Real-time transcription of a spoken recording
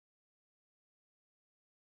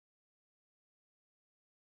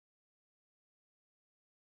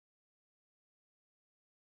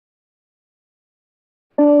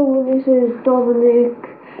Hello, this is Dominic,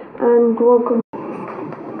 and welcome.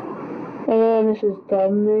 Hello, this is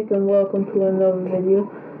Dominic, and welcome to another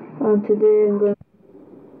video. And today I'm going.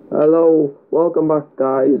 Hello, welcome back,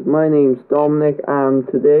 guys. My name's Dominic, and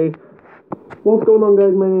today, what's going on,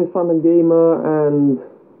 guys? My name is PhantomGamer, and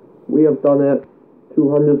we have done it.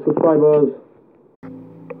 200 subscribers.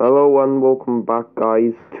 Hello, and welcome back,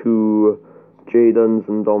 guys, to Jaden's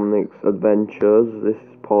and Dominic's adventures. This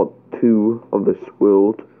is part 2 of this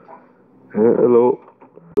world. Hello.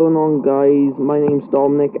 What's going on, guys? My name's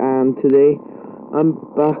Dominic, and today I'm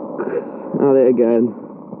back at it again.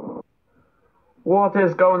 What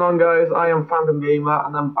is going on, guys? I am PhantomGamer,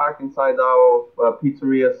 and I'm back inside our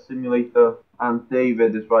pizzeria simulator, and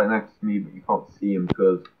David is right next to me, but you can't see him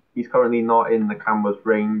because he's currently not in the camera's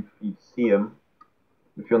range. You see him.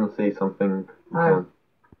 If you want to say something, you can.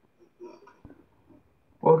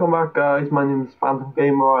 Welcome back, guys. My name is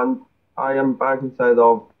PhantomGamer, and I am back inside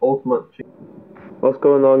of Ultimate Chicken. What's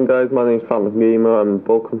going on, guys? My name is PhantomGamer, and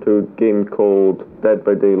welcome to a game called Dead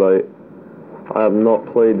by Daylight. I have not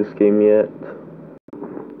played this game yet.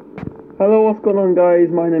 Hello, what's going on, guys?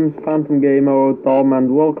 My name is PhantomGamer, or Dom,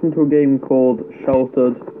 and welcome to a game called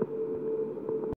Sheltered.